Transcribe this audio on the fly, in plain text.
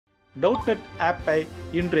Doubtnut ஆப்பை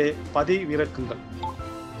இன்றே பதிவிறக்குங்கள்.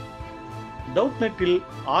 டவுட்நெட்டில்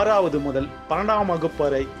 6வது முதல் 12ஆம் வகுப்பு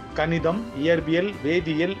வரை கணிதம், இயற்பியல்,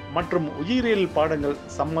 வேதியியல் மற்றும் உயிரியல் பாடங்கள்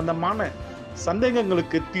சம்பந்தமான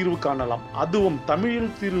சந்தேகங்களுக்கு தீர்வு காணலாம். அதுவும்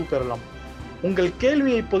தமிழில் தீர்வு பெறலாம். உங்கள்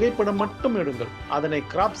கேள்வியை புகைப்படம் மட்டும் எடுங்கள், அதனை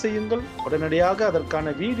கிராப் செய்யுங்கள், உடனடியாக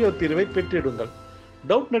அதற்கான வீடியோ தீர்வை பெற்றிடுங்கள்.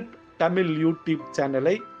 டவுட்நெட் தமிழ் யூடியூப்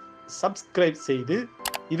சேனலை சப்ஸ்கிரைப் செய்து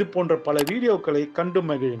இது போன்ற பல வீடியோக்களை கண்டு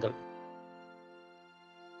மகிழுங்கள்.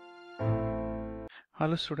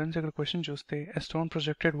 Hello students, ఇక్కడ క్వశ్చన్ చూస్తే a stone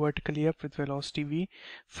projected vertically up with velocity v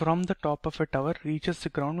from the top of a tower reaches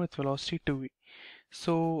the ground with velocity 2v.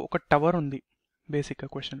 So ఒక టవర్ ఉంది బేసిక్గా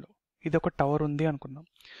క్వశ్చన్లో, ఇది ఒక టవర్ ఉంది అనుకుందాం.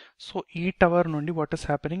 సో ఈ టవర్ నుండి what is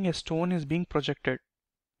happening, A stone is being projected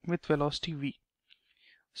with velocity v.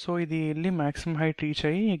 So ఇది వెళ్ళి మ్యాక్సిమం హైట్ రీచ్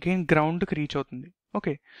అయ్యి అగైన్ గ్రౌండ్కి రీచ్ అవుతుంది.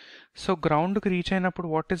 ఓకే, సో గ్రౌండ్కి రీచ్ అయినప్పుడు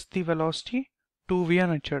what is the velocity 2v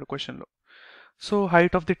అని ఇచ్చాడు క్వశ్చన్లో. So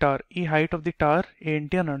height of the tower, ఈ హైట్ ఆఫ్ ది టవర్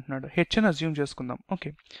ఏంటి అని అంటున్నాడు, హెచ్ అని అజ్యూమ్ చేసుకుందాం. ఓకే,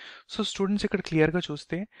 సో స్టూడెంట్స్ ఇక్కడ క్లియర్గా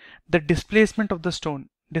చూస్తే the displacement of the stone,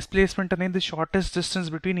 displacement అనేది shortest distance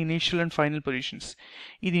between initial and final positions.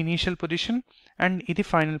 ఇది ఇనీషియల్ పొజిషన్ అండ్ ఇది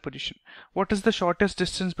final position. What is the shortest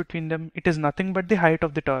distance between them? It is nothing but the height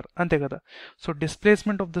of the tower, అంతే కదా. So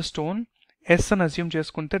displacement of the stone yes అని assume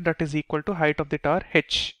చేసుకుంటే that is equal to height of the tower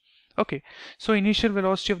H. Okay, so initial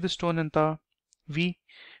velocity of the stone ఎంత? వి.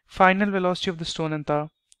 Final velocity of the stone ఎంత?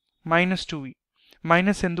 -2v.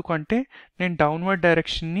 Minus ఎందుకు అంటే నేను downward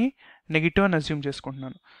డైరెక్షన్ని negative అని assume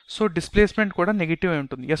చేసుకుంటున్నాను. So displacement కూడా నెగిటివ్ అయి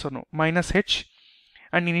ఉంటుంది, yes are no. -h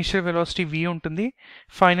and initial velocity v ఉంటుంది,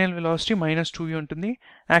 ఫైనల్ వెలాసిటీ -2v ఉంటుంది.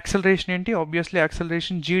 యాక్సలరేషన్ ఏంటి? ఆబ్వియస్లీ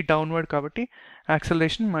యాక్సలరేషన్ g డౌన్వర్డ్ కాబట్టి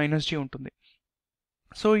యాక్సలరేషన్ -g ఉంటుంది.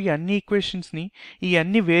 సో ఈ అన్ని ఈక్వేషన్స్ని, ఈ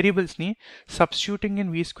అన్ని వేరియబుల్స్ని substituting in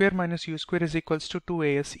v² - u² =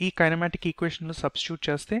 2as ఈ కైనమాటిక్ ఈక్వేషన్లో సబ్స్టిట్యూట్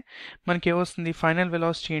చేస్తే మనకి ఏమొస్తుంది? ఫైనల్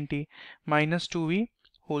వెలాసిటీ ఏంటి?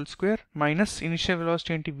 -2v² మైనస్ ఇనిషియల్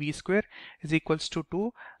వెలాసిటీ ఏంటి? v² = 2.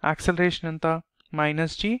 యాక్సలరేషన్ ఎంత?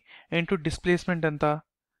 -g ఇంటూ డిస్ప్లేస్మెంట్ ఎంత?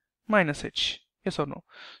 -h. Yes are no?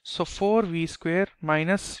 So 4v² -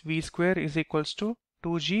 v² =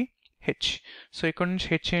 2g h. So ఇక్కడ నుంచి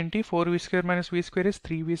h ఏంటి? 4v² - v² is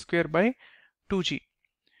 3v²/2g.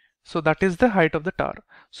 So that is the height of the tower.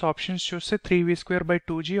 So options చూస్తే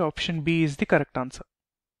 3v²/2g, option B is the correct answer.